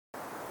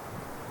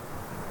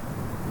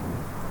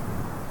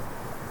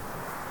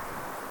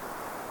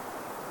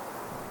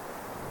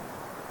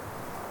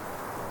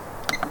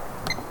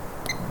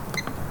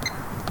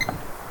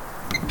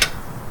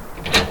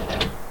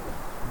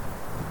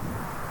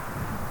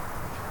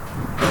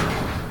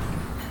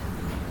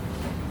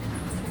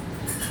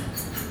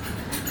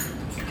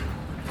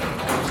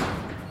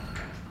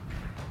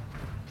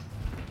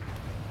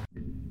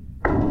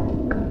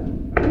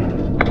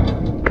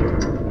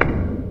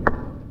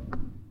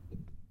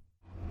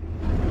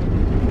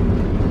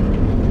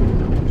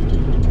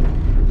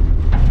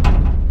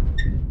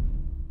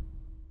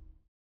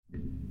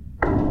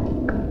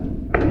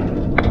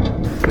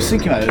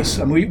thinking about this,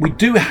 and we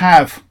do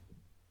have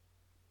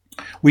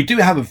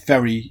a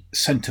very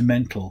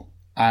sentimental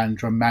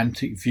and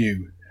romantic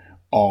view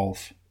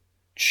of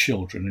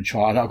children and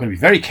child. I'm going to be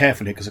very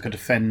careful here because I could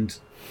offend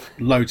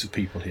loads of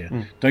people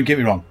here. Don't get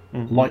me wrong,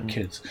 like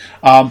kids,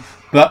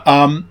 but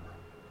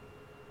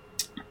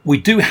we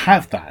do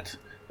have that.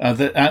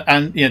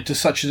 And to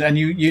such as, and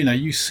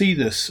you see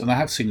this, and I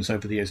have seen this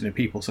over the years.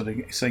 People sort of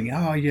saying,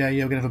 "Oh yeah,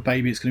 we're gonna have a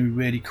baby. It's going to be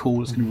really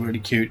cool. It's going to be really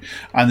cute,"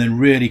 and then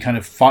really kind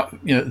of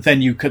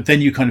then you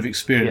kind of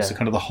experience the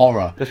kind of the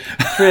horror. It's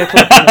 3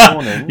 o'clock in the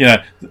morning,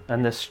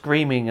 and they're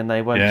screaming and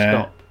they won't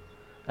stop,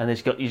 and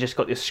you just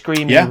got this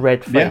screaming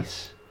red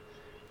face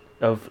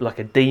of like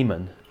a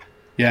demon.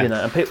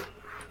 And people.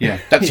 Yeah,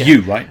 that's you,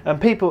 right? And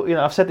people,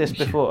 I've said this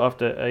before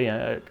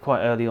after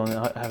quite early on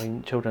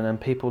having children, and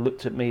people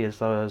looked at me as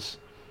though I was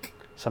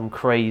some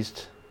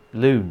crazed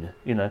loon.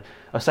 I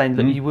was saying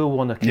that you will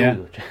want to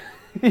kill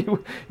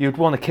them. You'd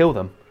want to kill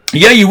them.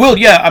 Yeah, you will.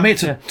 Yeah, I mean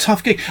it's a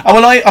tough gig. I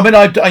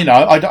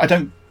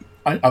don't.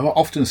 I've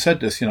often said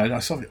this. I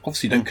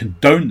obviously don't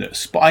condone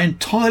this, but I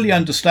entirely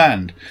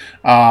understand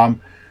the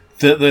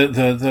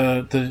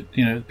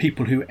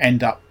people who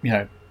end up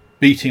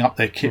beating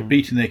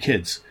their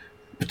kids.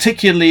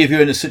 Particularly if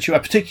you're in a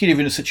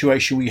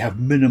situation where you have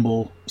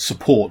minimal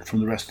support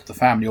from the rest of the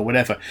family or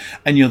whatever,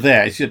 and you're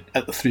there, it's at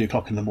the 3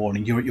 o'clock in the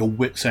morning, you're at your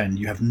wit's end,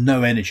 you have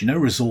no energy, no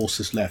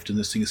resources left, and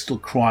this thing is still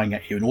crying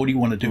at you, and all you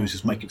want to do is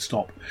just make it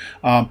stop.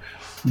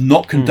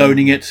 Not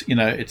condoning it,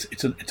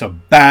 it's a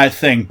bad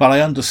thing, but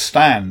I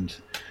understand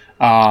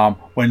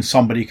when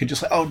somebody could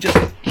just say, "Oh,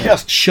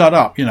 just shut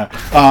up,"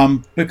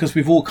 because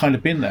we've all kind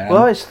of been there. Well,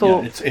 I always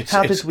thought,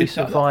 how did we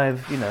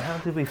survive? How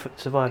did we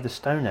survive the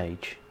Stone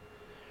Age?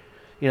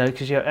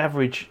 Because your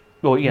average,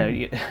 we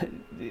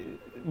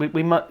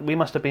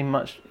must have been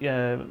much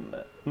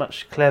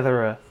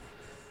cleverer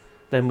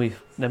than we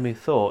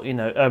thought.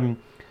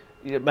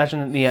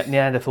 Imagine the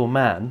Neanderthal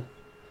man.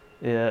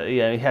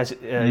 He has,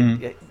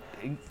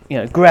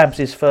 grabs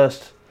his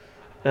first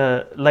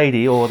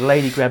lady, or the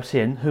lady grabs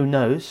him. Who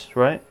knows,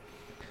 right?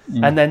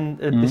 And then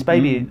this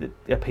baby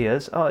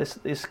appears. Oh,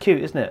 it's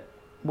cute, isn't it?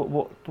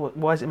 What?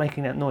 Why is it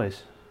making that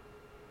noise?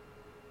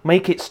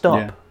 Make it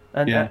stop.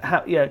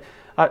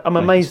 I'm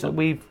amazed that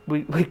we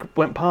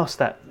went past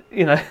that,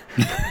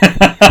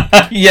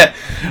 Yeah,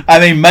 I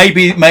mean,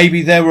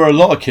 maybe there were a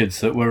lot of kids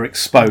that were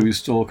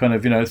exposed or kind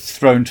of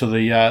thrown to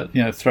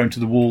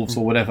the wolves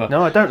or whatever.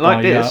 No, I don't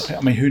like this.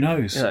 I mean, who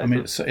knows? I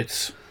mean,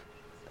 it's.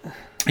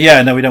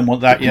 Yeah, no, we don't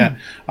want that. Yeah,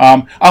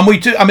 and we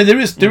do. I mean, there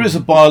is a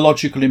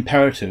biological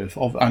imperative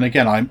of, and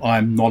again,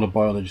 I'm not a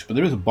biologist, but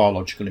there is a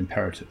biological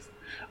imperative,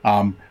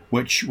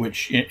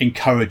 which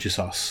encourages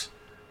us,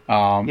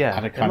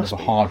 at a kind of a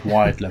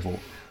hardwired level.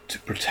 To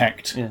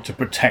protect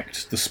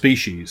the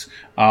species,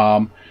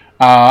 and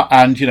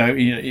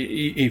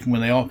even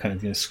when they are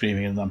kind of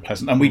screaming and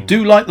unpleasant, and we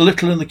do like the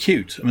little and the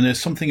cute. I mean,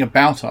 there's something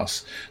about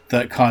us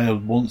that kind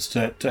of wants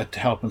to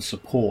help and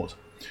support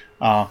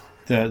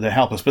the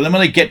helpers. But then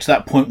when they get to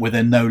that point where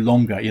they're no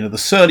longer, the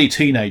surly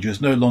teenager is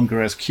no longer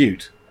as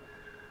cute,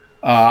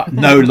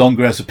 no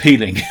longer as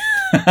appealing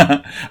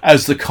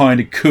as the kind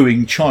of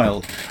cooing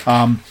child.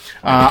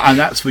 And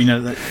that's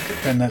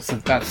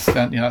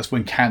that's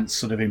when Kant's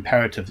sort of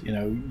imperative.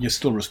 You're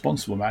still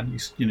responsible, man.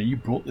 You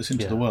brought this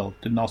into the world.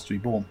 Didn't ask to be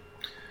born.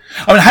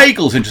 I mean,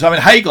 Hegel's interesting. I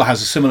mean, Hegel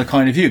has a similar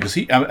kind of view because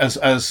he,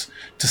 as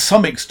to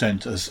some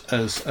extent,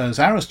 as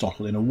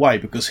Aristotle in a way,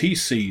 because he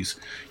sees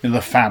the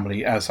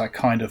family as a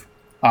kind of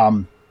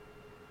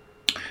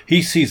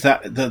he sees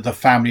that the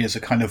family as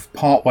a kind of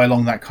part way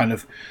along that kind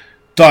of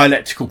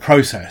dialectical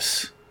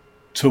process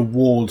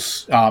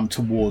towards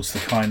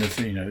the kind of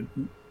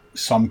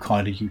some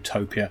kind of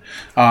utopia.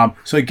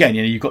 So again,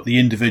 you've got the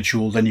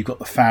individual, then you've got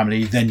the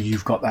family, then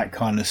you've got that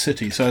kind of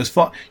city. So as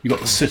far you've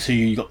got the city,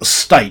 you've got the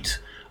state,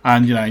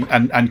 and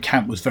and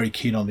Kant was very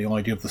keen on the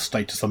idea of the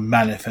state as a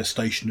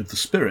manifestation of the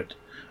spirit.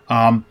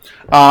 And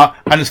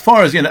as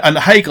far as and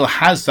Hegel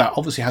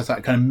obviously has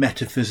that kind of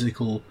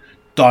metaphysical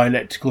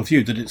dialectical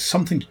view that it's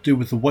something to do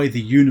with the way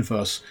the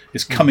universe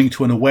is coming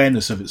to an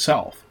awareness of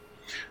itself.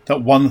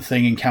 That one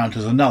thing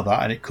encounters another,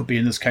 and it could be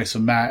in this case a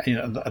man.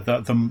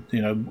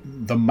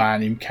 The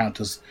man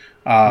encounters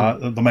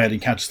the male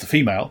encounters the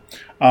female,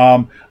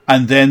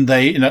 and then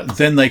they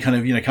kind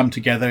of come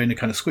together in a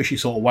kind of squishy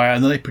sort of way,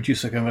 and then they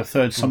produce a kind of a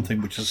third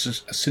something, which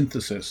is a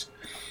synthesis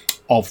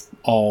of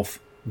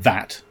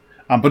that.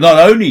 But not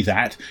only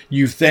that,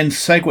 you've then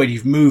segued,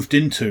 you've moved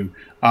into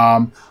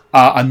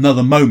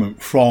another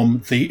moment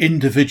from the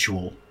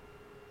individual.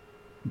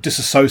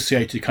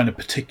 Disassociated kind of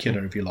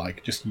particular, if you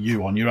like, just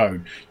you on your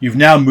own. You've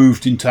now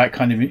moved into that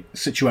kind of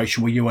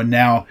situation where you are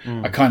now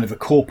a kind of a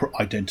corporate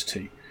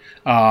identity.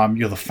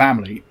 You're the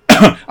family.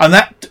 And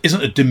that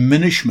isn't a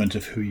diminishment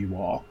of who you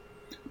are.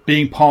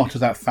 Being part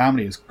of that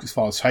family, as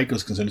far as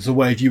Hegel's concerned, is a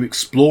way of you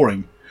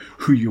exploring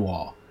who you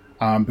are.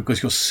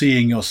 Because you're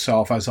seeing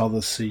yourself as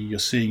others see, you're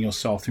seeing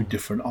yourself through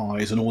different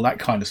eyes, and all that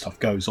kind of stuff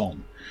goes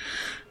on.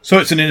 So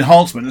it's an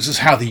enhancement. This is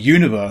how the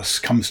universe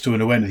comes to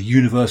an awareness. The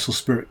universal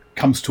spirit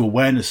comes to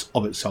awareness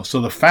of itself. So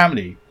the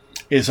family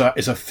is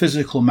a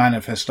physical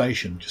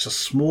manifestation, just a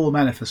small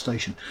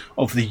manifestation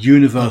of the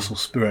universal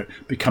spirit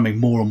becoming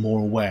more and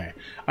more aware,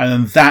 and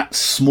then that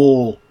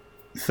small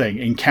thing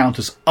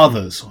encounters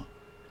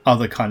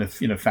other kind of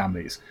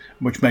families,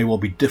 which may well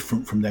be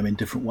different from them in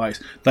different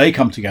ways. They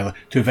come together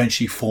to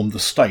eventually form the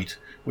state,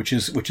 which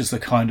is the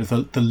kind of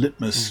the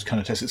litmus kind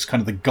of test. It's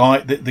kind of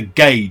the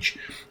gauge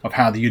of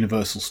how the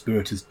universal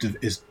spirit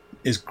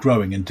is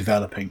growing and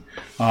developing.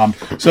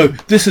 So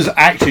this is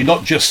actually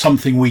not just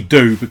something we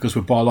do because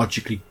we're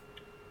biologically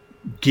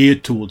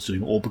geared towards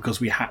doing, or because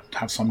we have to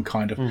have some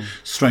kind of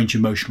strange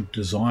emotional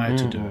desire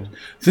to do it.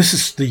 This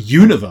is the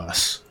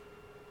universe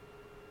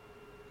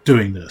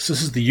doing this.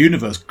 This is the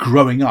universe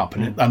growing up,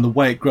 and the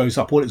way it grows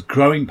up, all its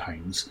growing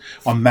pains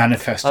are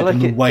manifested in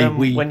the way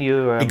we when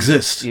you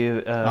exist.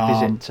 You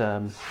visit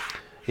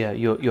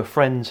your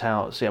friend's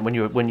house. Yeah, when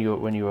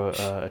you're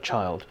a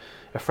child,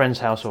 a friend's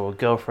house or a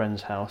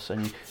girlfriend's house,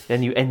 and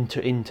then you enter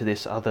into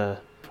this other.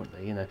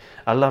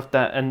 I love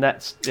that, and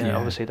that's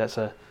obviously that's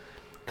a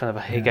kind of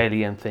a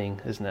Hegelian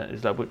thing, isn't it?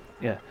 It's like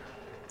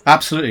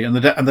absolutely, and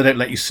they don't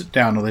let you sit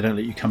down, or they don't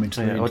let you come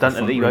into the or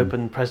don't let you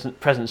open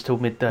presents till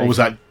midday. Or was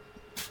that?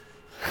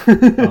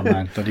 Oh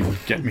man, don't even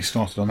get me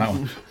started on that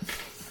one.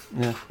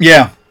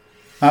 Yeah,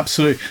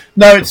 absolutely.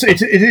 No, it's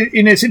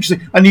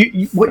interesting, and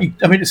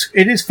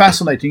it is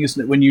fascinating,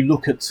 isn't it, when you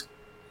look at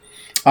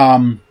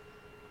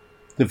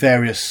the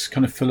various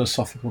kind of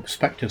philosophical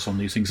perspectives on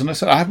these things. And I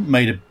said I haven't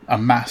made a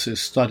massive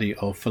study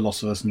of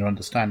philosophers and their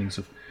understandings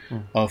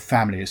of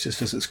family. It's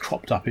just as it's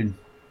cropped up in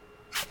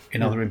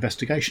other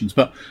investigations.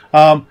 But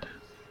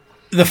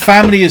the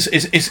family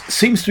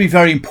seems to be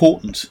very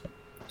important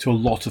to a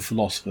lot of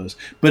philosophers,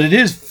 but it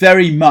is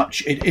very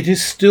much it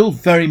is still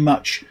very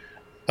much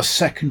a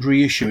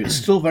secondary issue. It's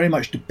still very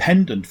much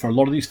dependent for a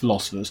lot of these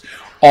philosophers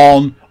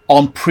on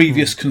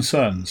previous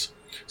concerns.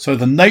 So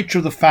the nature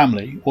of the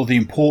family, or the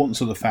importance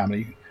of the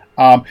family,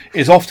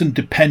 is often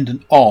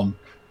dependent on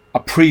a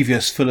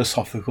previous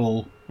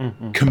philosophical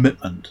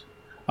commitment.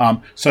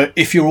 So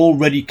if you're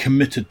already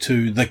committed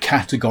to the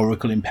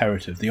categorical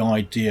imperative, the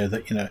idea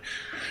that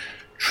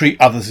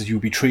treat others as you'll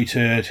be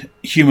treated.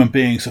 Human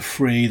beings are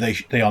free.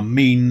 They are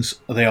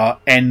means. They are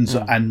ends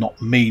and not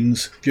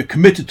means. If you're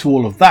committed to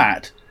all of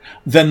that,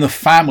 then the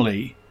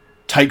family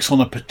takes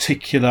on a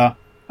particular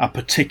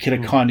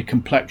kind of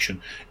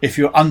complexion. If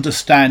you're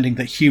understanding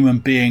that human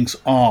beings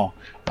are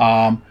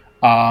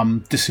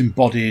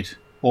disembodied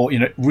or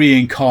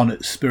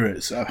reincarnate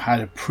spirits that have had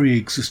a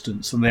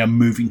pre-existence and they are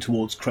moving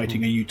towards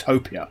creating a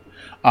utopia,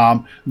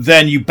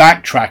 then you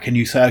backtrack and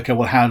you say, okay,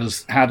 well, how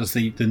does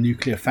the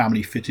nuclear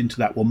family fit into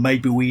that? Well,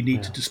 maybe we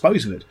need to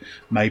dispose of it.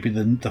 Maybe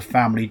the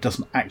family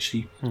doesn't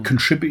actually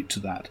contribute to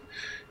that.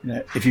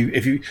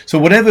 So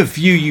whatever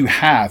view you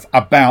have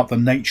about the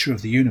nature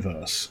of the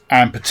universe,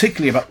 and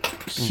particularly about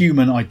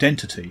human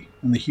identity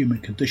and the human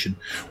condition,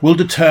 will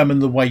determine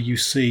the way you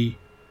see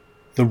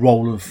the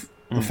role of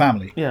the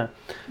family. Yeah,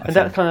 and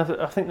that kind of,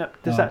 I think that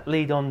does that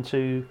lead on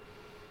to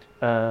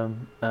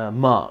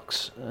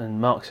Marx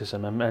and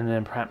Marxism, and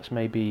then perhaps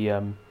maybe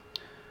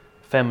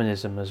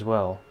feminism as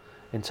well,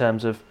 in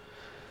terms of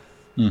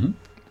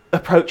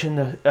approaching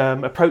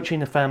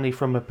the family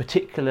from a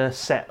particular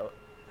set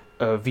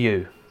of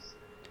view.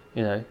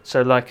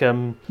 So like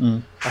I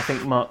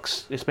think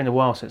Marx. It's been a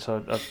while since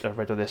I've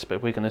read all this,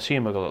 but we can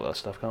assume I got all that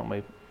stuff, can't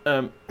we?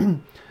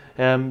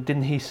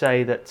 Didn't he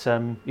say that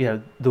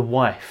the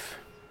wife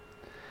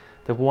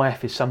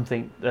is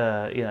something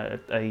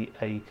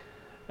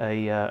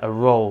a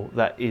role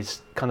that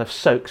is kind of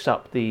soaks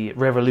up the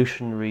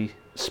revolutionary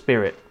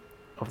spirit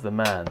of the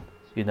man,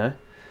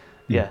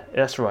 Yeah,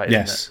 that's right.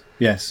 Yes,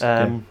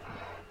 isn't it?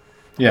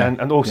 Yes.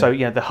 And also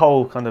the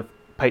whole kind of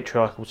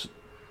patriarchal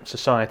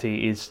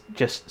society is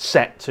just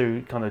set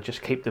to kind of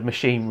just keep the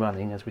machine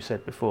running, as we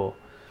said before.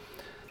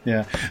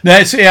 Yeah. No,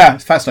 it's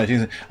fascinating,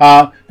 isn't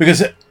it?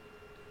 Because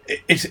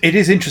it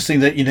is interesting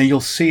that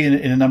you'll see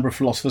in a number of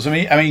philosophers. I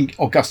mean,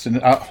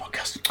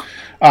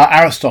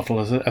 Aristotle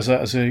as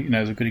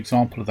a good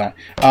example of that.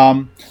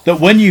 That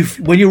when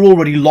you're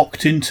already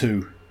locked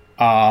into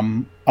a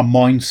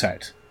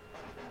mindset,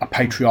 a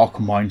patriarchal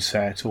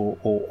mindset,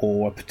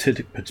 or a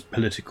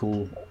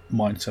political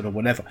mindset, or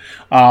whatever.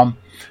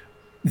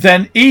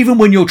 Then even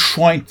when you're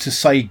trying to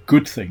say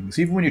good things,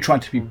 even when you're trying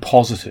to be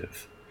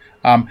positive,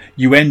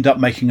 you end up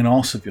making an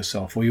arse of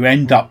yourself, or you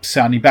end up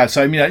sounding bad.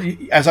 So,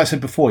 as I said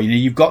before,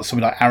 you've got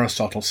somebody like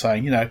Aristotle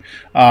saying,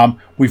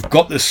 we've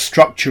got this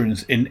structure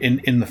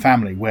in the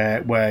family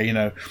where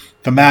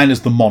the man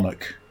is the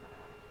monarch,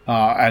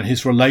 and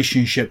his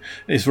relationship.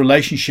 I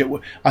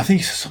think he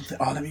says something.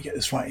 Oh, let me get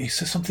this right. He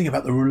says something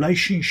about the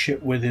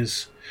relationship with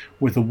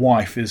the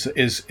wife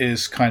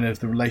is kind of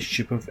the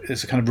relationship of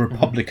is a kind of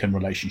republican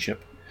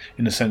relationship,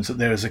 in the sense that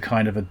there is a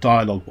kind of a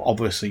dialogue.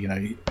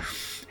 Obviously,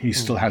 he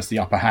still has the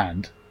upper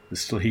hand.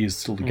 He is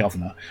still the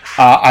governor,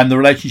 and the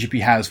relationship he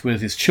has with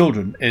his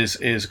children is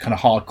a kind of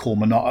hardcore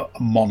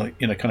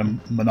kind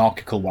of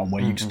monarchical one,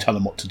 where you just tell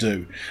them what to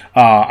do,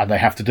 and they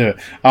have to do it.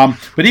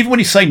 But even when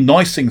he's saying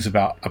nice things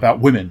about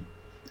women,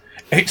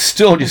 it's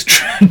still just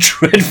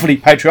dreadfully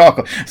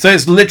patriarchal. So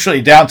it's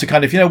literally down to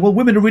kind of, well,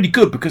 women are really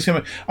good because,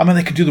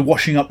 they can do the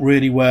washing up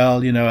really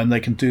well, and they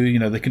can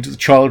do, they can do the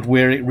child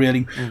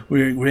rearing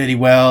really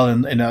well,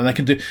 and they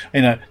can do,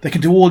 they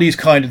can do all these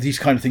kind of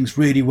things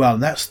really well,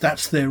 and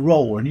that's their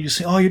role. And you just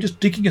say, oh, you're just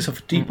digging yourself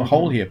a deeper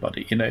hole here,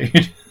 buddy, and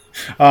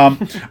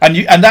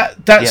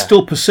that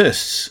still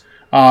persists.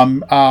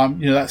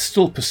 That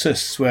still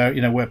persists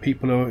where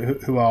people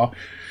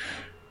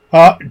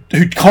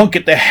who can't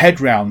get their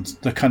head round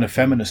the kind of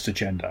feminist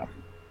agenda,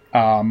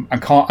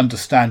 and can't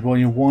understand,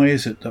 why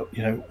is it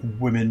that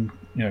women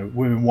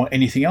want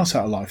anything else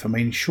out of life? I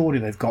mean, surely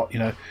they've got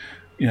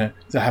they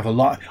have a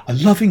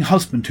loving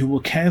husband who will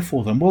care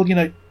for them. Well,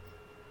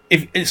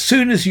 if as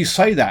soon as you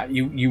say that,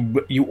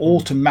 you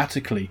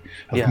automatically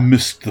have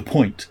missed the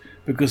point,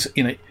 because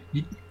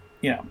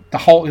the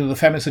whole the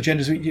feminist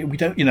agenda is we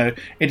don't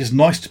it is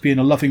nice to be in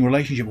a loving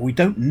relationship, but we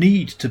don't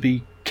need to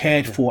be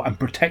cared for and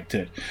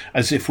protected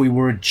as if we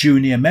were a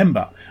junior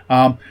member.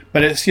 But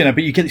it's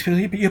but you get these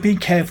people, but you're being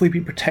careful, you're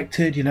being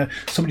protected.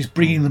 Somebody's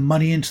bringing the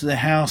money into the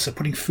house, they're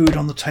putting food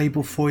on the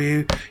table for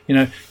you.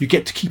 You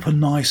get to keep a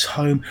nice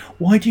home.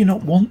 Why do you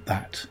not want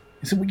that?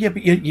 You say, well, yeah,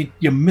 but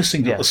you're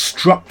missing the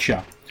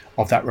structure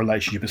of that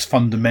relationship is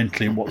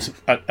fundamentally what's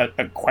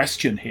a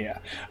question here.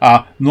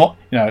 And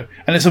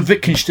it's a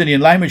Wittgensteinian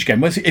language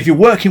game. If you're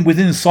working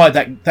inside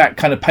that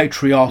kind of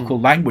patriarchal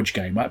language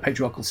game, that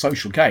patriarchal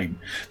social game,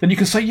 then you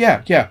can say,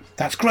 yeah,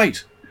 that's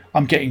great.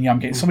 I'm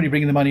getting somebody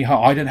bringing the money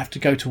home. I don't have to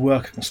go to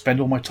work. I can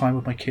spend all my time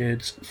with my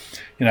kids.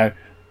 That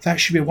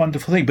should be a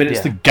wonderful thing. But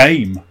it's the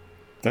game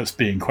that's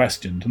being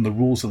questioned, and the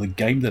rules of the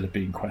game that are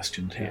being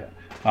questioned here.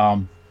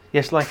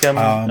 Yes, like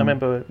I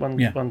remember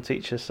one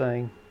teacher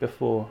saying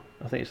before,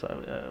 I think it's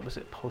like, was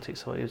it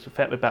politics, or it was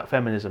about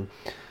feminism,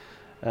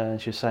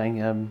 and she was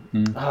saying,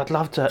 I'd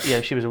love to,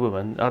 she was a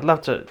woman, I'd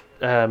love to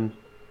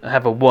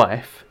have a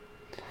wife.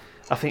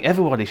 I think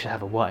everybody should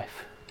have a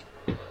wife,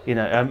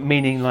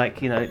 meaning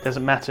like, it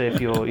doesn't matter if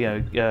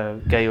you're,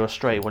 gay or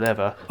straight,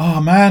 whatever. Oh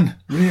man,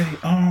 really?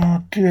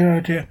 Oh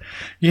dear.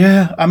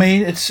 Yeah, I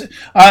mean, it's,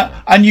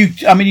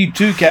 you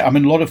do get, a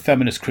lot of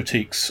feminist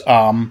critiques,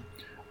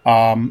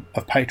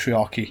 of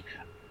patriarchy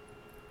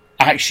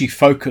actually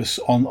focus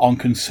on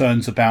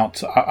concerns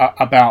about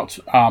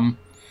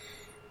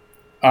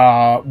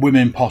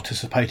women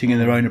participating in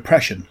their own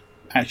oppression,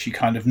 actually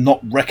kind of not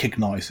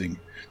recognising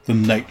the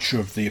nature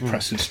of the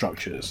oppressive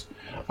structures,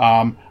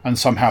 and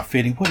somehow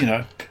feeling, what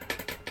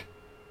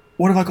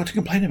have I got to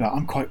complain about?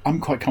 I'm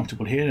quite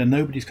comfortable here, and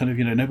nobody's kind of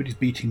nobody's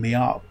beating me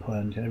up,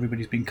 and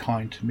everybody's been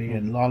kind to me,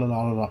 and la la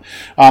la la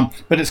la.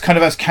 But it's kind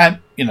of, as Kant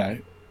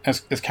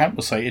as Kant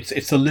will say,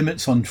 it's the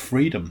limits on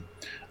freedom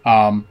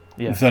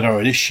that are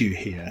at issue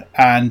here,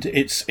 and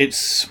it's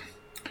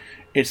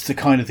the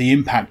kind of the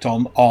impact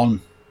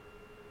on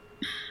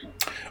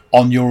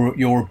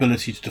your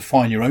ability to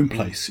define your own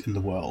place in the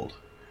world,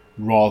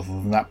 rather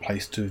than that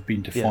place to have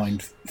been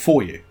defined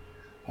for you,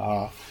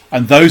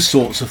 and those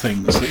sorts of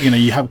things that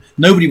you have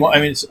nobody.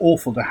 It's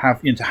awful to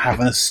have to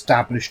have an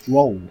established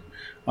role.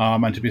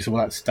 And to be said,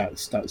 well,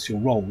 that's your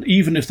role,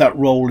 even if that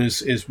role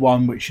is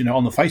one which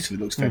on the face of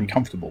it looks fairly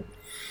comfortable.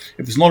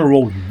 If it's not a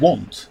role you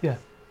want,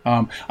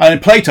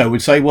 and Plato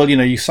would say, well,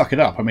 you suck it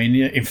up.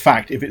 In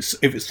fact, if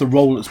it's the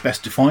role that's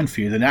best defined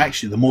for you, then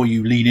actually the more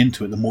you lean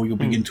into it, the more you'll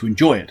begin to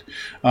enjoy it,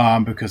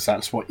 because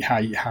that's how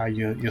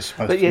you're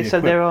supposed to. But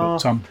so there are,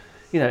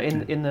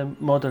 in the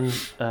modern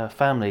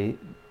family,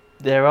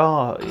 there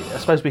are. I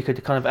suppose we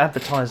could kind of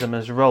advertise them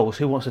as roles.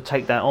 Who wants to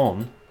take that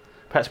on?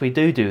 Perhaps we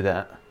do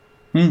that.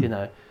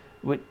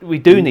 We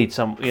do need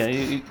some.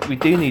 We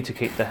do need to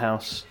keep the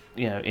house,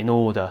 in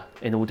order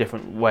in all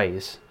different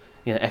ways.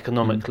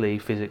 Economically,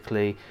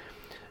 physically.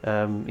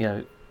 Some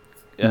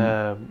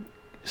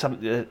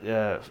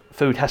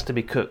food has to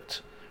be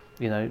cooked.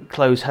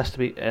 Clothes have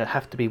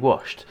to be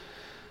washed.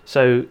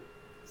 So,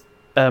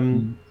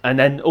 and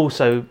then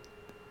also,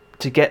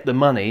 to get the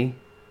money,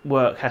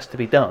 work has to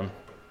be done.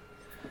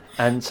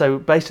 And so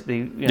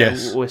basically,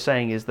 what we're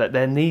saying is that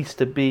there needs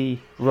to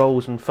be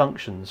roles and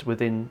functions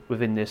within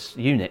this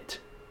unit,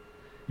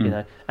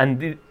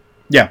 and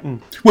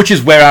which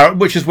is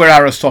where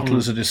Aristotle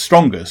is at his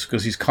strongest,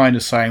 because he's kind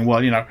of saying,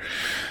 well,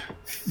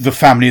 the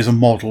family is a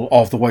model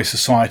of the way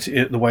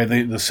society, the way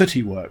the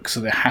city works. So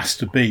there has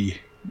to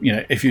be,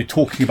 if you're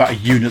talking about a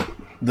unit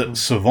that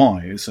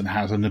survives and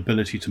has an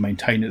ability to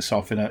maintain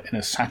itself in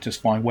a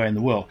satisfying way in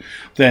the world,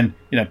 then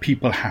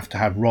people have to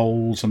have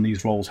roles, and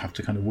these roles have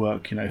to kind of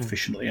work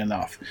efficiently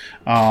enough.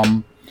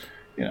 And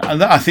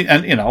I think,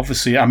 and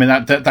obviously,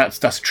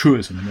 that's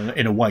truism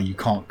in a way. You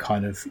can't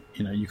kind of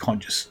you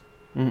can't just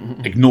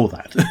ignore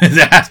that.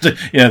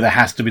 there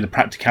has to be the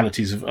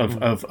practicalities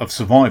of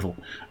survival.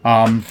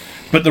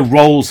 But the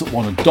roles that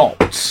one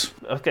adopts,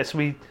 I guess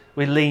we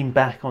lean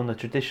back on the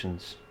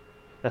traditions.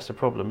 That's the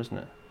problem, isn't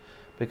it?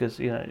 Because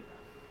and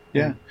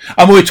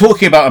we're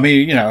talking about.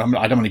 I don't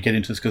want to get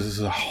into this because this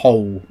is a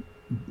whole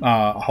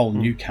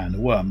new can of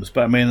worms.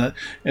 But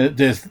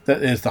there's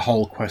the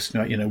whole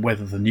question,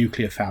 whether the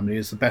nuclear family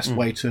is the best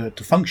way to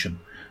function,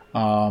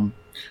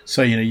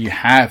 So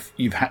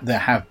there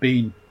have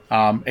been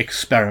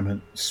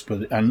experiments,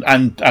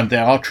 and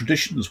there are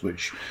traditions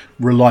which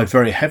rely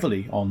very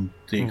heavily on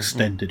the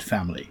extended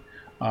family,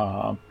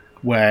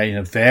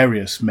 where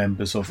various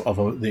members of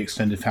the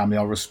extended family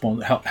are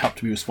help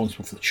to be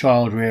responsible for the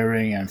child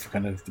rearing and for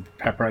kind of the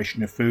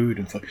preparation of food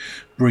and for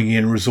bringing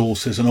in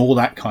resources and all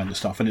that kind of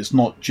stuff. And it's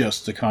not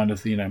just the kind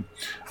of the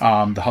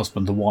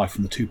husband, the wife,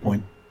 and the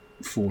 2.4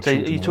 So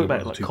children. you talk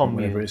about like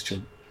communes.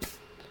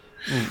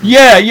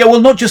 Yeah. Well,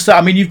 not just that.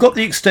 I mean, you've got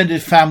the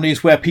extended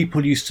families where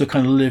people used to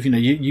kind of live. You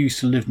used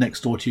to live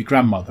next door to your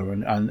grandmother,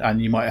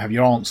 and you might have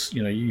your aunts.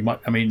 You might.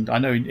 I mean, I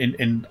know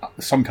in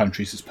some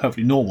countries it's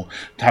perfectly normal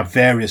to have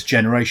various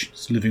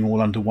generations living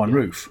all under one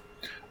roof,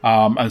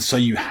 and so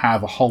you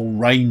have a whole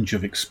range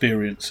of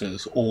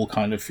experiences, all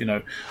kind of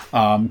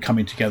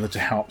coming together to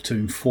help to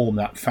inform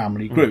that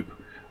family group.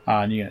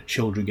 And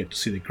children get to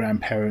see their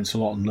grandparents a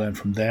lot and learn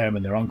from them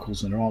and their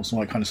uncles and their aunts and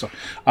all that kind of stuff.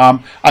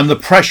 And the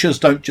pressures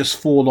don't just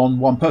fall on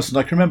one person.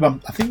 I can remember,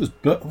 I think it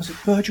was it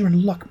Berger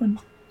and Luckman?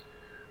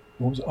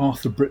 Or was it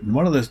Arthur Britton?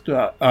 One of those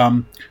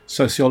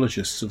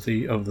sociologists of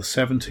the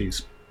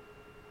 70s,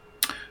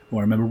 who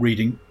I remember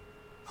reading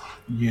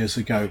years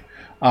ago,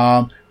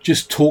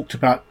 just talked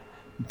about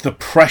the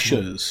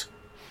pressures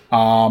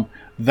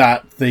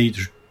that the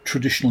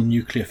traditional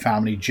nuclear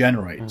family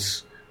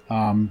generates.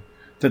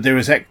 That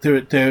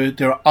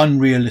there are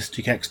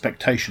unrealistic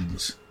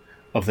expectations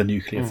of the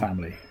nuclear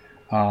family,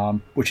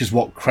 which is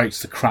what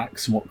creates the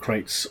cracks and what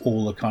creates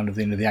all the kind of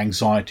the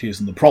anxieties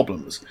and the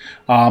problems,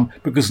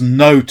 because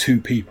no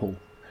two people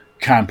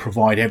can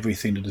provide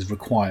everything that is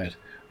required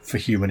for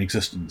human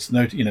existence.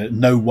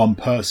 No one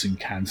person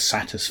can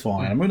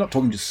satisfy, and we're not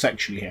talking just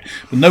sexually here,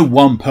 but no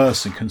one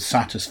person can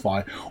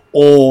satisfy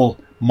all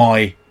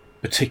my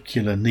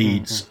particular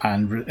needs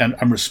and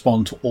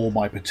respond to all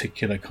my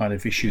particular kind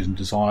of issues and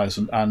desires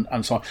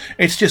and so on.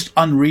 It's just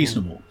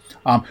unreasonable.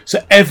 So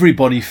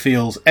everybody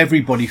feels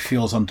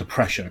under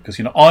pressure because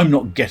I'm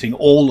not getting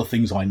all the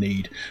things I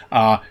need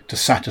to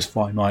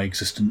satisfy my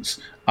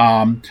existence.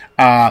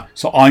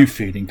 So I'm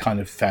feeling kind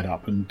of fed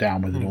up and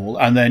down with it all.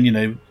 And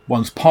then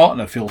one's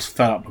partner feels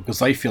fed up because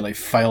they feel they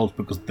failed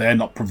because they're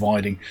not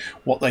providing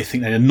what they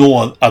think they are,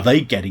 nor are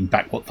they getting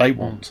back what they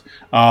want.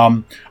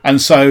 And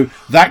so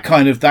that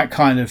kind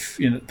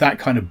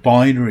of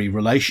binary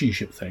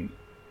relationship thing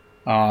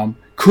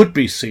could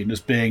be seen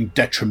as being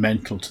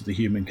detrimental to the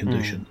human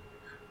condition.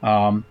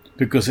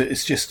 Because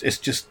it's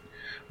just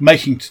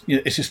making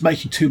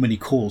too many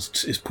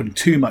calls. It's putting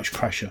too much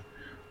pressure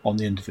on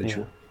the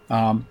individual.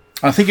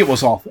 I think it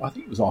was Arthur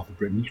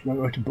Britton. He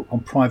wrote a book on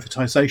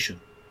privatization,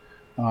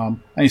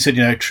 and he said,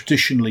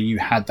 traditionally you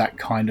had that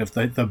kind of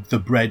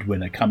the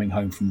breadwinner coming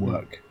home from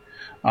work,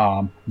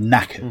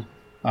 knackered,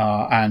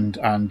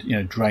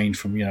 and drained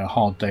from a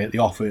hard day at the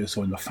office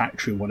or in the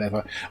factory or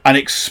whatever, and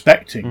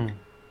expecting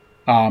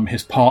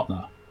his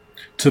partner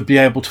to be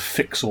able to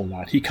fix all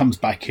that. He comes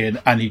back in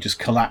and he just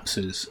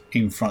collapses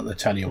in front of the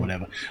telly or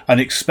whatever, and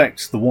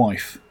expects the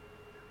wife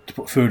to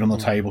put food on the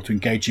table, to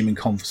engage him in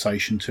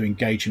conversation, to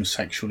engage him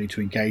sexually,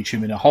 to engage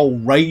him in a whole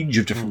range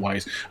of different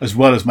ways, as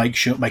well as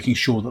making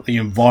sure that the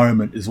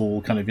environment is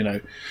all kind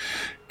of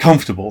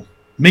comfortable.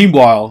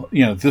 Meanwhile,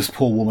 this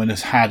poor woman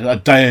has had a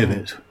day of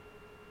it,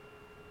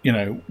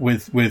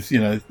 with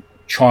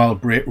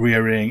child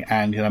rearing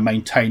and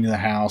maintaining the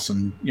house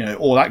and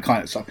all that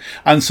kind of stuff,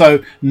 and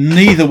so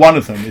neither one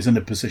of them is in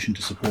a position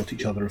to support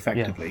each other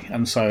effectively,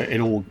 and so it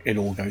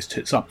all goes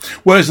tits up.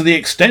 Whereas the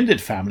extended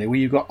family, where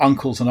you've got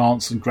uncles and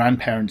aunts and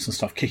grandparents and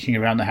stuff kicking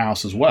around the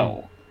house as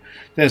well,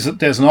 there's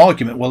an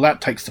argument. Well, that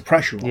takes the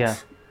pressure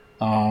off.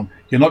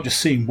 You're not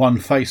just seeing one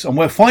face, and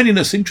we're finding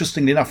this,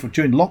 interestingly enough,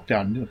 during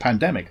lockdown, the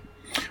pandemic,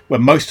 where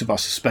most of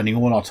us are spending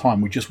all our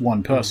time with just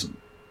one person.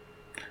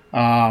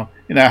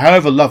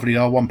 However lovely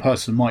our one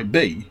person might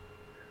be,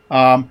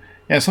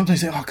 sometimes you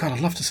think, oh God,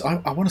 I'd love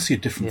to. I want to see a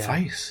different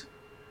face,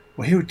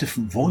 or hear a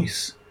different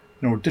voice,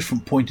 or a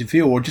different point of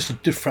view, or just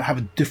have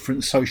a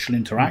different social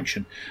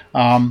interaction.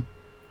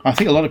 I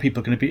think a lot of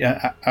people are going to be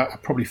are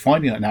probably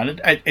finding that now.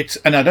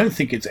 And I don't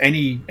think it's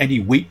any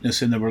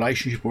weakness in the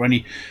relationship or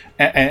any.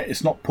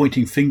 It's not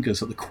pointing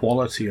fingers at the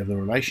quality of the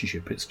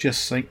relationship. It's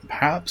just saying,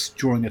 perhaps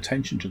drawing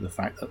attention to the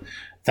fact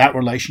that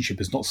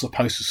relationship is not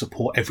supposed to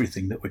support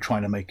everything that we're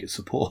trying to make it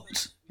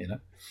support.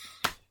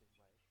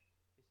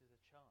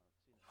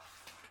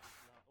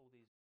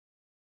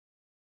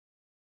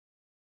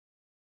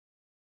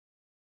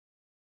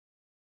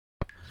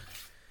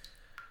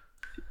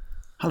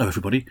 Hello,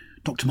 everybody.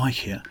 Dr. Mike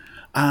here.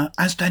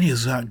 As Danny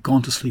has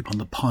gone to sleep on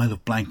the pile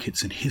of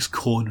blankets in his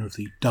corner of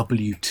the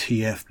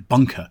WTF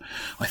bunker,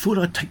 I thought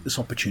I'd take this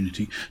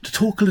opportunity to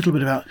talk a little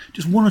bit about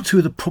just one or two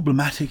of the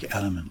problematic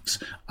elements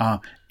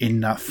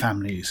in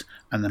families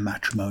and the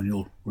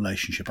matrimonial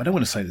relationship. I don't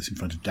want to say this in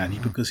front of Danny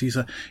because he's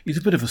a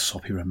bit of a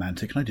soppy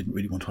romantic, and I didn't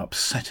really want to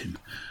upset him.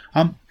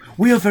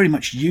 We are very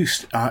much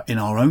used in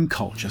our own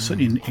culture,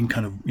 certainly in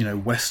kind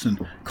of Western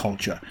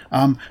culture,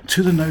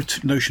 to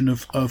the notion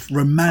of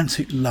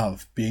romantic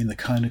love being the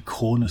kind of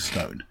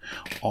cornerstone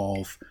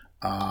of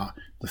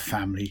the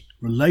family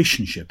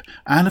relationship.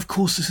 And of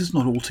course, this is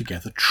not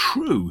altogether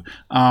true,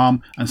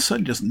 and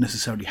certainly doesn't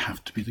necessarily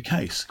have to be the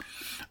case.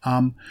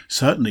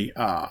 Certainly,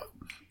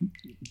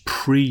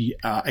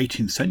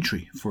 pre-18th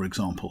century, for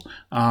example,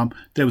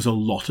 there was a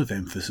lot of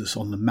emphasis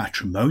on the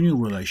matrimonial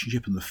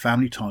relationship and the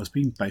family ties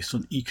being based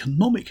on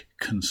economic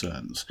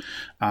concerns.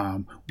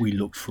 We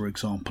looked, for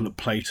example, at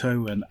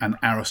Plato and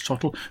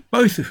Aristotle,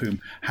 both of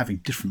whom, having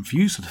different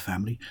views of the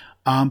family,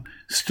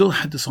 still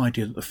had this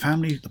idea that the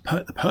family, the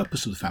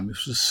purpose of the family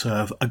was to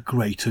serve a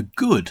greater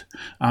good.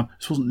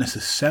 This wasn't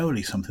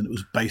necessarily something that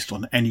was based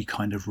on any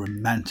kind of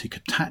romantic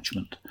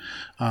attachment.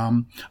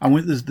 And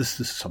this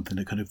is something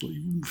that kind of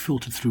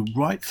filtered through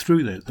right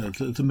through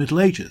the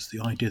Middle Ages,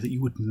 the idea that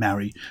you would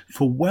marry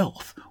for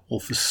wealth or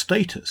for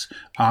status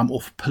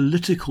or for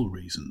political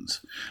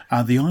reasons.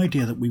 The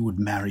idea that we would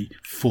marry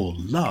for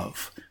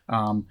love,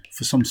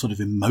 for some sort of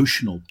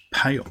emotional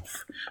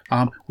payoff,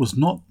 was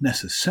not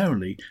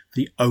necessarily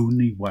the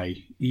only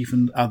way,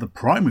 even the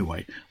primary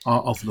way,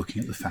 of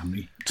looking at the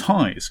family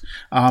ties.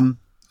 When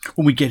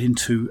we get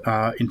into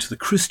the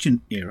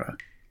Christian era,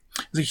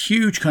 there's a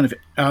huge kind of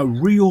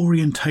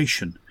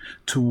reorientation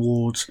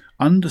towards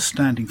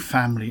understanding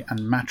family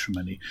and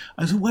matrimony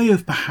as a way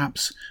of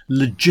perhaps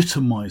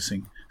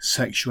legitimizing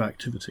sexual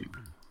activity.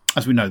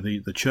 As we know,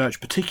 the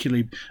church,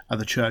 particularly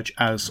the church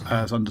as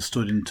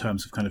understood in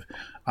terms of kind of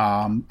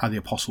the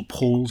Apostle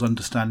Paul's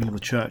understanding of the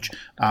church,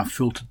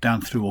 filtered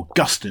down through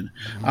Augustine,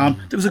 there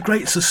was a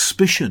great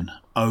suspicion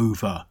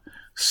over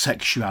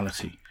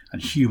sexuality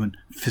and human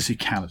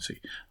physicality.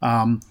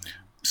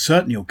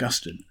 Certainly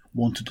Augustine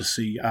wanted to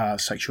see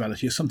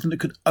sexuality as something that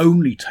could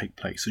only take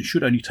place and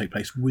should only take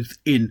place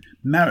within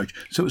marriage.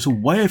 So it was a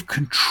way of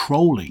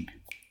controlling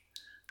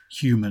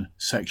human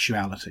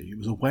sexuality. It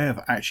was a way of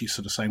actually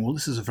sort of saying, well,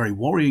 this is a very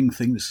worrying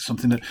thing. This is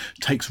something that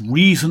takes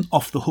reason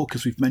off the hook,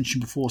 as we've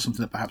mentioned before,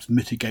 something that perhaps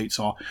mitigates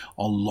our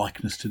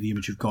likeness to the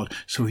image of God.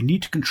 So we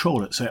need to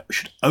control it. So it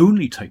should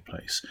only take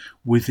place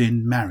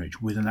within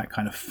marriage, within that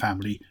kind of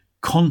family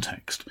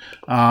context.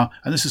 And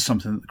this is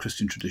something that the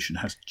Christian tradition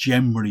has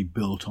generally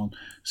built on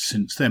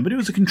since then. But it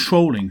was a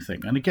controlling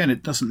thing. And again,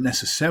 it doesn't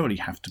necessarily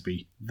have to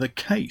be the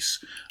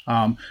case.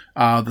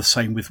 The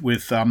same with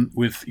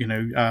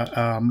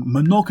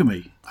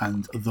monogamy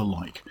and the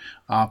like.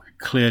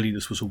 Clearly,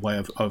 this was a way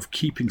of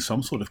keeping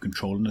some sort of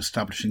control and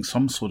establishing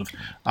some sort of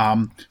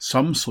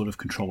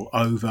control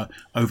over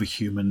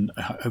human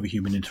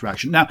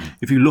interaction. Now,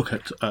 if you look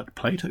at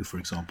Plato, for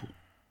example.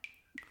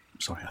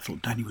 Sorry, I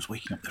thought Danny was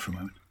waking up there for a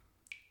moment.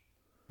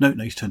 No,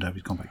 he's turned over,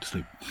 he's gone back to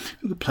sleep.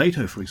 Look at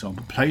Plato, for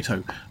example.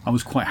 Plato, I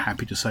was quite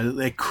happy to say that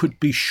there could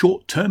be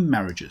short-term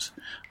marriages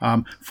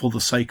for the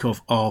sake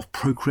of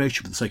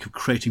procreation, for the sake of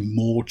creating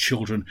more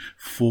children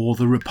for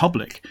the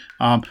Republic.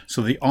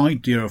 So the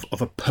idea of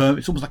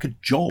it's almost like a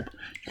job.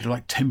 You could have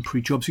like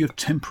temporary jobs, you have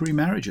temporary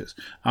marriages,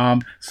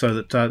 so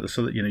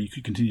that you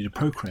could continue to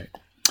procreate.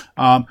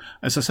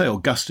 As I say,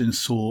 Augustine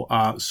saw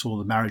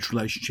the marriage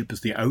relationship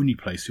as the only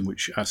place in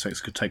which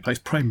sex could take place,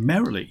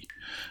 primarily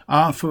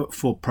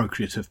for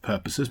procreative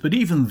purposes. But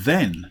even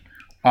then,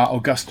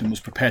 Augustine was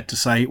prepared to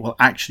say, well,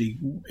 actually,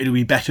 it would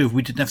be better if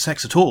we didn't have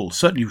sex at all.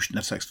 Certainly, we shouldn't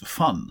have sex for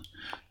fun.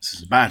 This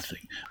is a bad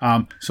thing.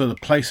 So the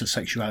place of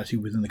sexuality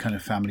within the kind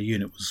of family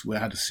unit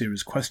had a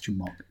serious question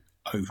mark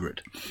over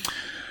it.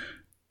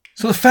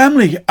 So the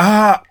family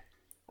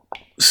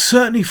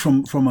certainly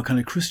from a kind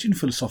of Christian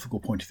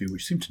philosophical point of view,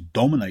 which seemed to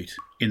dominate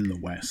in the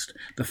West,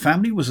 the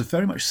family was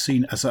very much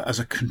seen as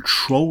a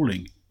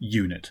controlling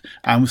unit,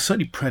 and was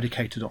certainly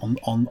predicated on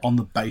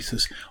the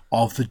basis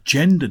of the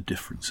gender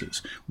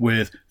differences,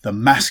 with the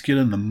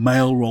masculine, the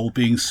male role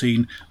being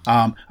seen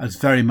as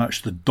very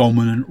much the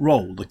dominant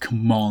role, the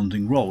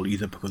commanding role,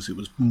 either because it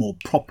was more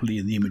properly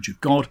in the image of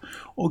God,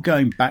 or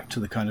going back to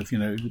the kind of,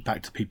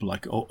 back to people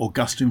like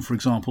Augustine, for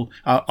example,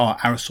 or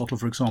Aristotle,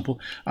 for example,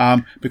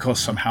 because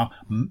somehow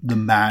the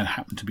man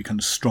happened to be kind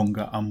of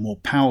stronger and more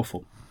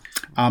powerful.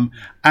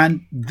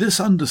 And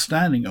this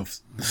understanding of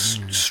the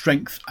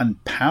strength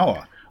and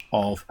power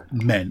of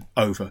men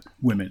over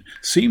women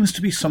seems to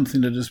be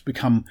something that has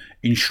become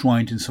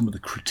enshrined in some of the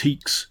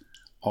critiques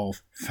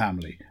of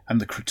family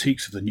and the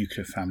critiques of the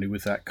nuclear family,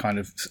 with that kind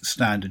of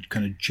standard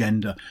kind of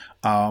gender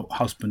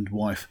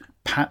husband-wife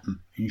pattern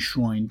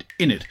enshrined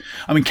in it.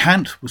 I mean,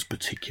 Kant was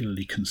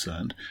particularly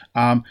concerned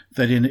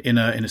that in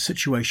a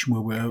situation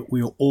where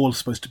we are all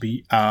supposed to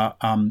be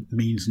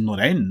means and not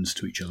ends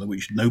to each other,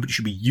 which nobody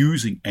should be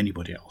using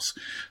anybody else,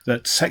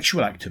 that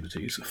sexual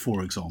activities,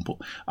 for example,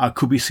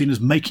 could be seen as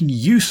making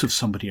use of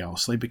somebody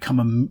else. They become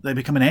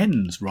an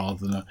ends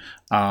rather than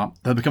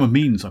they become a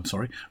means.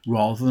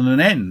 Rather than an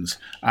ends.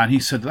 And he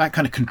said that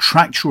kind of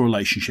contractual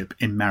relationship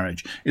in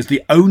marriage is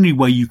the only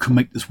way you can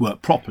make this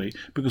work properly,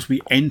 because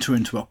we enter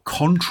into a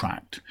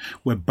contract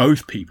where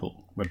both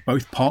people where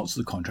both parts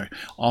of the contract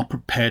are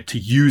prepared to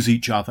use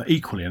each other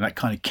equally, and that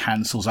kind of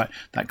cancels that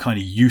kind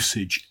of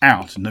usage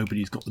out, and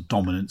nobody's got the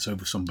dominance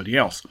over somebody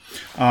else.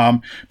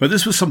 But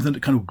this was something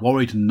that kind of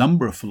worried a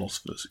number of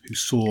philosophers who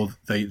saw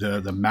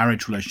the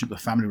marriage relationship, the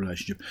family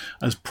relationship,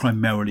 as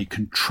primarily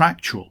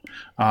contractual.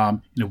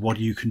 What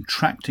are you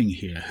contracting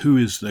here? Who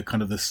is the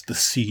kind of the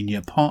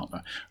senior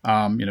partner?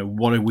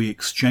 What are we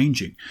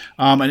exchanging?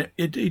 And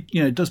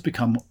it does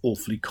become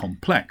awfully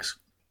complex.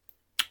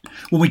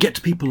 When we get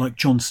to people like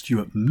John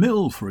Stuart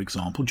Mill, for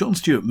example, John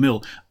Stuart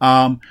Mill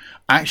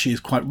actually is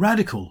quite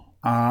radical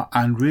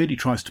and really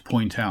tries to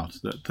point out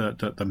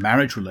that the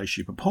marriage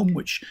relationship upon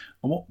which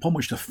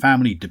the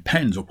family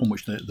depends, or upon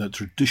which the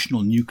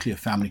traditional nuclear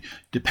family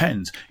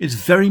depends, is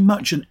very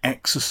much an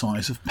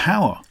exercise of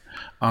power.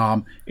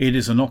 It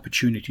is an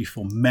opportunity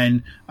for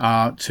men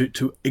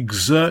to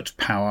exert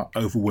power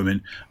over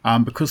women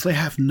because they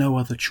have no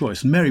other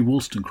choice. And Mary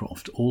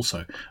Wollstonecraft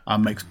also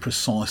makes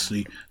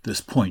precisely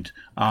this point,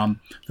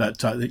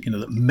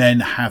 that men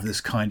have this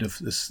kind of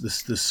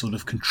this sort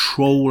of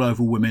control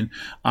over women,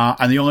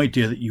 and the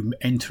idea that you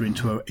enter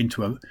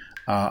into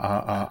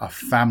a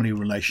family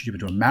relationship,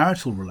 into a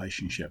marital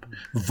relationship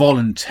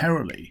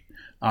voluntarily.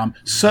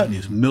 Certainly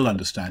as Mill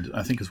understands it,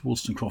 I think as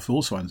Wollstonecraft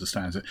also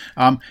understands it,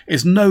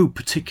 is no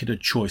particular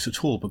choice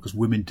at all, because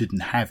women didn't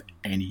have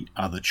any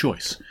other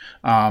choice.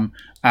 And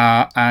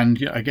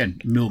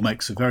again, Mill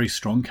makes a very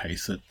strong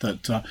case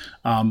that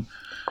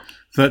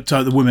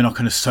the women are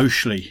kind of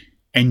socially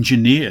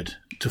engineered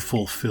to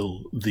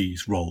fulfill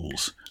these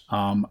roles.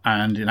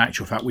 And in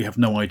actual fact, we have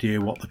no idea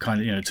what the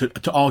kind of,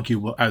 to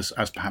argue, as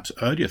perhaps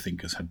earlier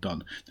thinkers had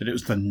done, that it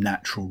was the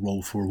natural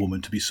role for a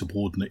woman to be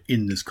subordinate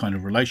in this kind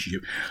of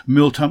relationship.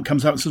 Mill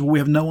comes out and says, well, we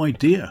have no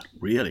idea,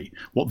 really,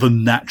 what the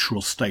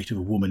natural state of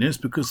a woman is,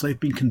 because they've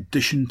been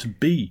conditioned to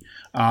be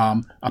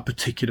a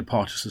particular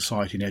part of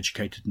society and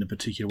educated in a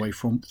particular way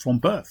from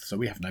birth. So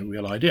we have no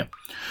real idea.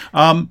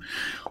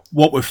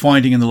 What we're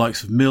finding in the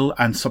likes of Mill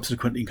and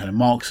subsequently in kind of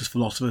Marxist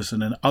philosophers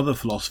and then other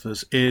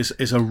philosophers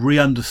is a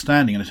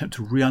re-understanding, an attempt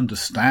to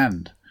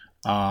re-understand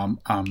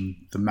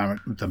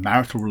the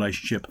marital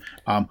relationship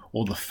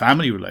or the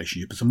family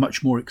relationship as a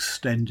much more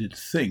extended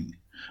thing.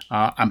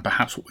 And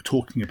perhaps what we're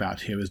talking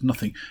about here is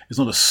not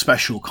a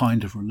special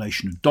kind of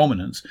relation of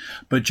dominance,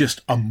 but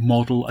just a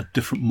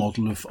different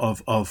model of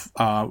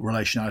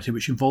relationality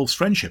which involves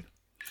friendship.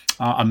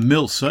 And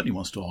Mill certainly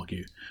wants to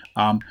argue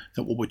that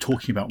what we're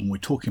talking about when we're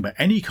talking about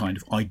any kind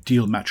of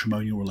ideal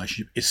matrimonial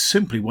relationship is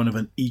simply one of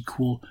an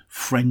equal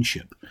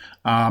friendship.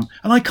 And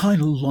I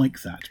kind of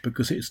like that,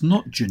 because it's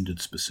not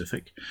gendered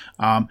specific.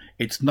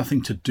 It's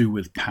nothing to do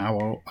with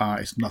power.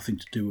 It's nothing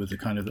to do with the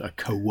kind of a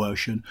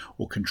coercion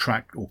or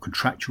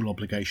contractual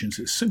obligations.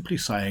 It's simply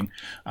saying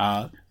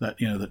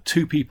that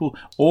two people,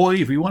 or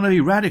if you want to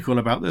be radical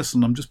about this,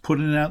 and I'm just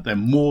putting it out there,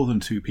 more than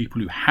two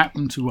people who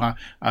happen to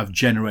have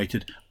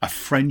generated a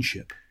friendship,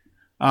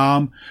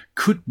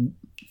 could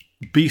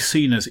be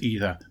seen as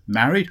either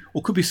married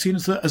or could be seen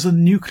as a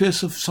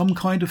nucleus of some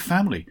kind of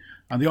family.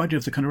 And the idea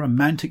of the kind of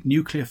romantic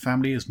nuclear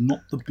family is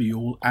not the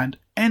be-all and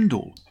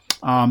end-all.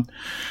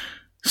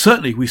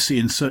 Certainly we see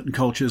in certain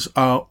cultures,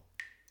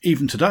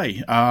 even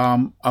today,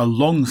 a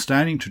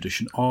long-standing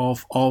tradition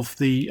of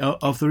the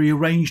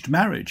arranged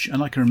marriage.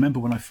 And I can remember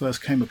when I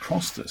first came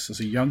across this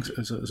as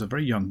a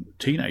very young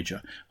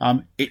teenager,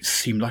 it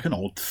seemed like an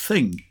odd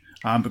thing.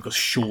 Because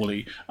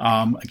surely,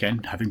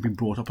 again, having been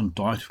brought up on a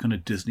diet of kind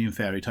of Disney and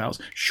fairy tales,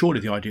 surely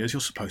the idea is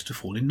you're supposed to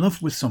fall in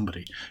love with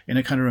somebody in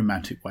a kind of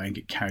romantic way and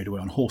get carried away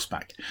on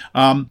horseback.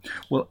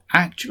 Well,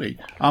 actually,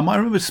 I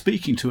remember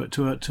speaking to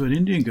an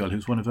Indian girl who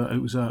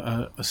was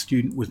a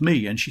student with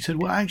me, and she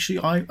said, "Well, actually,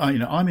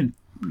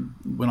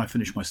 when I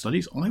finish my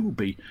studies, I will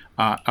be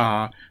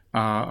a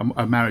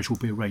marriage will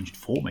be arranged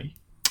for me,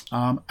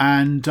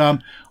 and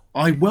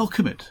I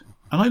welcome it."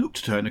 And I looked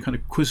at her in a kind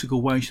of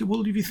quizzical way. She said,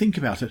 well, if you think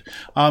about it,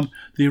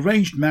 the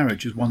arranged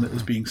marriage is one that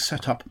is being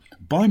set up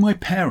by my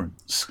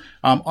parents.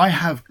 I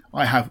have,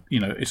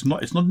 it's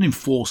not an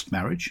enforced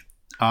marriage.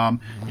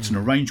 It's an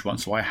arranged one.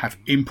 So I have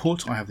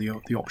input. I have the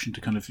option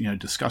to kind of,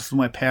 discuss with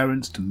my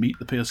parents, to meet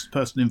the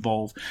person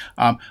involved,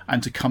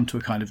 and to come to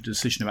a kind of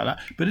decision about that.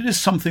 But it is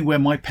something where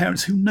my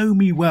parents, who know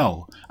me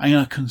well and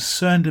are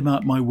concerned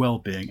about my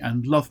well-being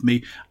and love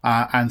me,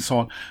 and so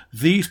on,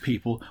 these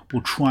people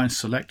will try and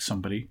select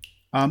somebody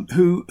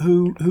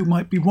who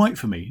might be right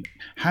for me.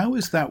 How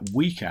is that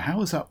weaker?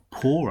 How is that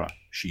poorer,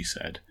 she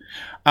said,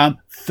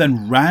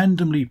 than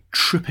randomly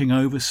tripping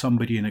over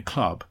somebody in a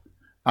club,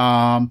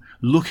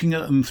 looking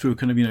at them through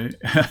kind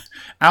of,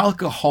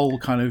 alcohol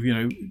kind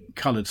of,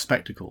 coloured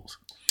spectacles,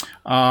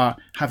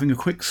 having a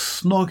quick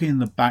snog in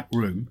the back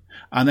room,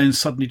 and then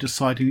suddenly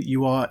deciding that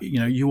you are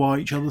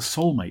each other's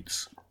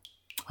soulmates.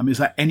 I mean, is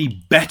that any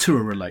better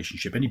a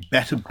relationship, any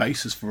better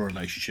basis for a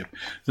relationship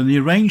than the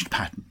arranged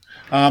pattern?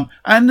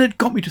 And it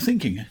got me to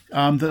thinking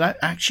that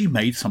actually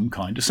made some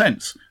kind of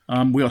sense.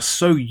 We are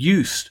so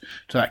used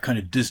to that kind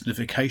of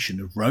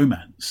Disneyfication of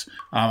romance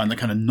and the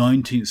kind of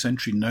 19th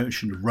century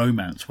notion of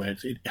romance where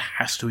it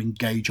has to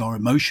engage our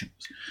emotions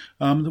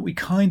that we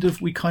kind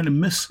of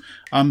miss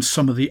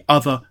some of the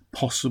other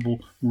possible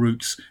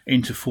routes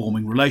into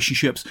forming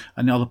relationships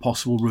and the other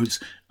possible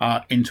routes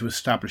into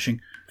establishing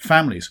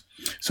families.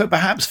 So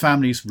perhaps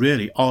families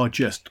really are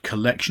just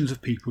collections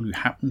of people who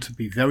happen to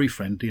be very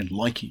friendly and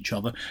like each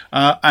other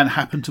and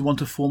happen to want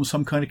to form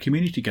some kind of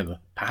community together.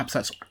 Perhaps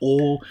that's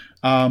all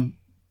a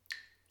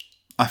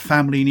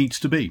family needs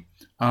to be.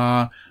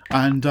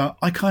 And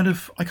I kind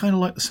of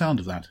like the sound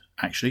of that,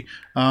 actually.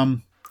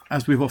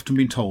 As we've often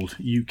been told,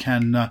 you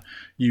can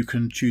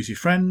choose your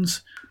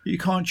friends, but you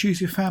can't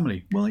choose your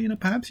family. Well,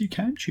 perhaps you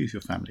can choose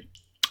your family.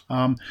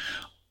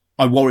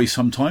 I worry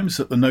sometimes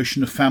that the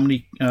notion of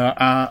family,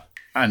 and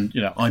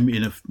I'm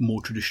in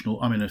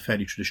a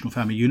fairly traditional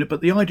family unit,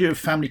 but the idea of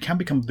family can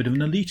become a bit of an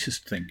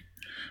elitist thing.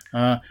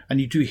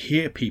 And you do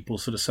hear people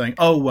sort of saying,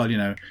 "Oh,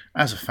 well,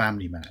 as a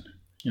family man,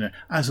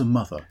 as a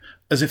mother,"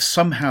 as if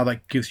somehow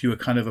that gives you a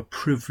kind of a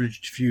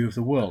privileged view of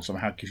the world,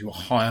 somehow it gives you a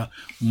higher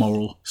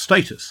moral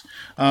status.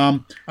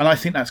 And I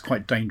think that's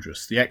quite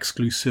dangerous, the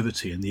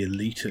exclusivity and the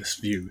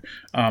elitist view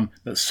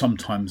that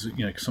sometimes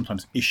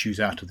issues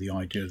out of the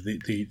idea of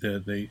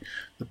the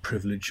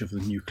privilege of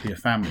the nuclear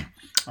family.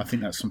 I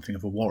think that's something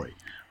of a worry.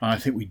 And I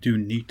think we do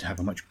need to have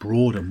a much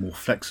broader, more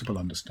flexible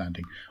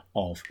understanding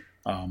of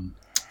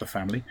the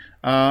family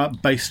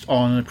based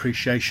on an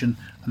appreciation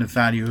and a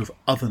value of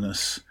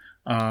otherness,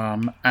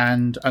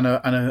 and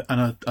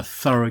a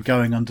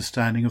thoroughgoing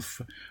understanding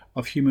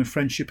of human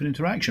friendship and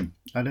interaction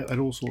at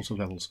all sorts of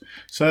levels.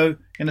 So,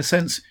 in a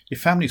sense, your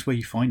family is where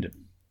you find it.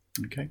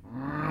 Okay.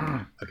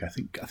 I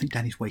think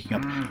Danny's waking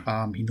up.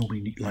 He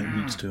normally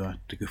needs to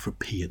go for a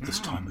pee at this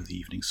time of the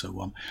evening.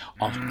 So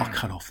I'll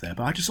cut off there.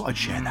 But I just thought I'd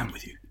share that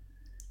with you.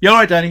 Yeah, all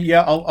right, Danny.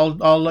 Yeah,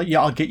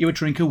 I'll get you a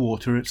drink of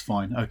water. It's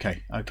fine.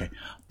 Okay.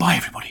 Bye,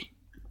 everybody.